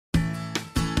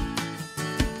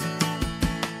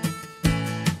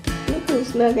We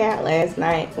snuck out last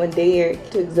night when Derek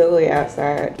took Zoey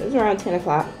outside. It was around 10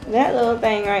 o'clock. That little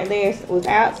thing right there was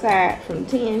outside from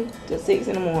 10 to 6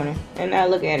 in the morning. And now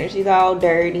look at her. She's all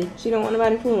dirty. She don't want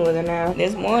nobody fooling with her now.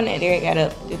 This morning, Derek got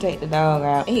up to take the dog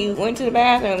out. He went to the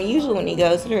bathroom. Usually when he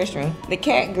goes to the restroom, the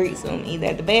cat greets him either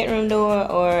at the bedroom door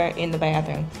or in the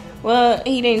bathroom. Well,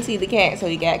 he didn't see the cat, so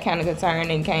he got kind of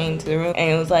concerned and came to the room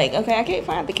and was like, okay, I can't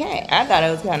find the cat. I thought it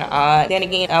was kind of odd. Then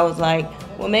again, I was like,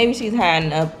 well, maybe she's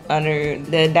hiding up under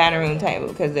the dining room table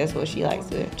because that's what she likes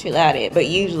to chill out at. But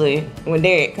usually, when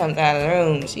Derek comes out of the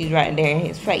room, she's right there in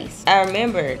his face. I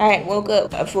remember I had woke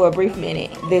up for a brief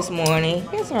minute this morning.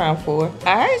 It's around 4.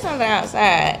 I heard something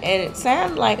outside, and it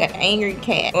sounded like an angry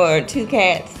cat or 2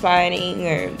 cats fighting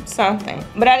or something.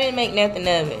 But I didn't make nothing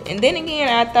of it. And then again,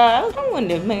 I thought, I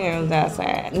wonder if Merryn was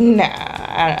outside. Nah,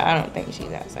 I don't think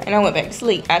she's outside. And I went back to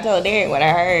sleep. I told Derek what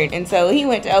I heard. And so he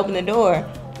went to open the door,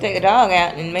 take the dog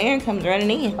out, and Merryn comes running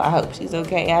in. I hope she's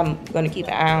okay. I'm gonna keep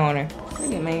an eye on her.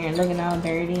 Look at Merryn looking all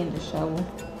dirty in the shovel.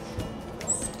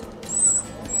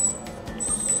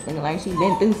 Looking like she's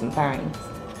been through some things.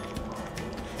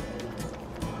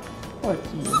 Poor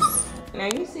kid. Now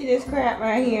you see this crap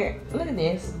right here? Look at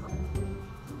this.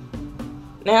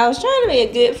 Now, I was trying to be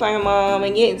a good fur mom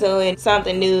and get Zoey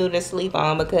something new to sleep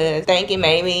on because thinking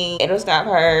maybe it'll stop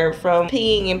her from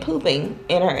peeing and pooping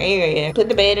in her area. Put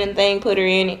the bed in the thing, put her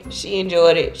in it. She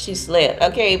enjoyed it. She slept.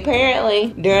 Okay,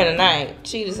 apparently during the night,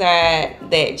 she decided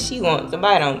that she wants to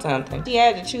bite on something. She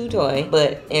had the chew toy,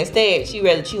 but instead, she'd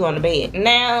rather chew on the bed.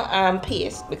 Now, I'm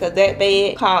pissed because that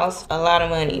bed costs a lot of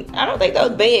money. I don't think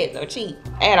those beds are cheap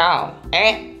at all.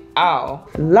 At all.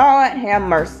 Lord have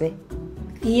mercy.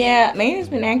 Yeah, Merryn's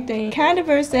been acting kind of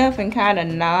herself and kind of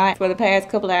not for the past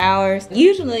couple of hours.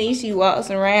 Usually she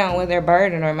walks around with her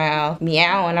bird in her mouth,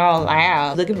 meowing all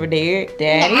loud, looking for Derek.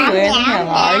 Daddy, where the hell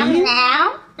are you?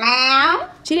 Meow.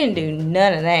 She didn't do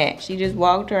none of that. She just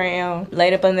walked around,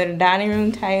 laid up under the dining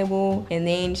room table, and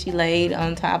then she laid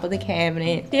on top of the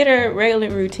cabinet. Did her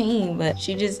regular routine, but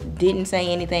she just didn't say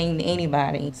anything to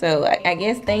anybody. So I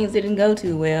guess things didn't go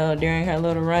too well during her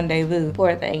little rendezvous.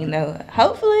 Poor thing though.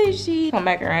 Hopefully she come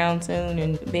back around soon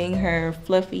and being her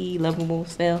fluffy, lovable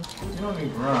self. You don't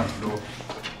need to run, though.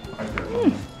 Like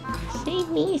that. She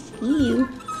miss you.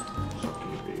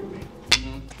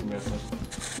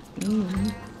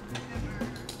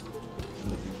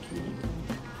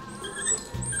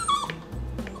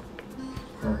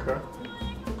 Okay.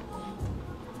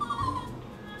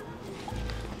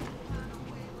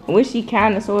 I wish she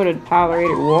kind of sort of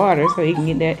tolerated water so you can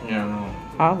get that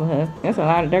off of her. That's a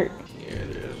lot of dirt. Yeah, it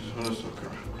is. That's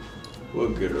okay. We'll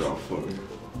get it off of you.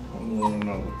 I don't want to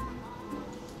know.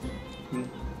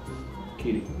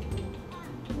 Kitty.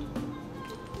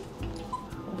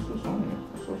 What's this on here?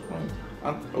 What's so funny?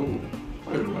 Oh,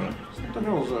 wait a minute. What the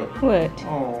hell is that? What?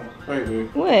 Oh, baby.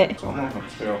 What? Something on her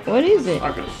tail. What is it?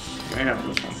 I could stab or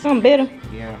something. Something bitter.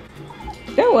 Yeah.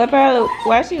 Don't whip her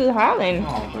while she was hollering.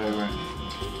 Oh, baby.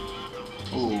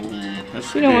 Ooh, that's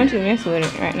She don't want you to mess with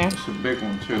it right now. It's a big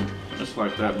one too. It's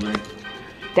like that big.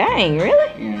 Dang,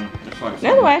 really? Yeah, it's like.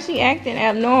 That's why she acting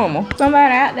abnormal.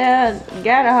 Somebody out there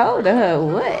got a hold of her.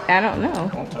 What? I don't know.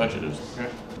 Don't touch it, okay?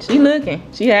 She looking.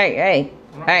 She hey,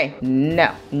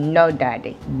 no,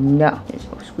 daddy, no. It's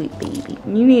so sweet, baby.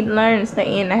 You need to learn to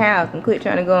stay in the house and quit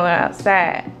trying to go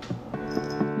outside.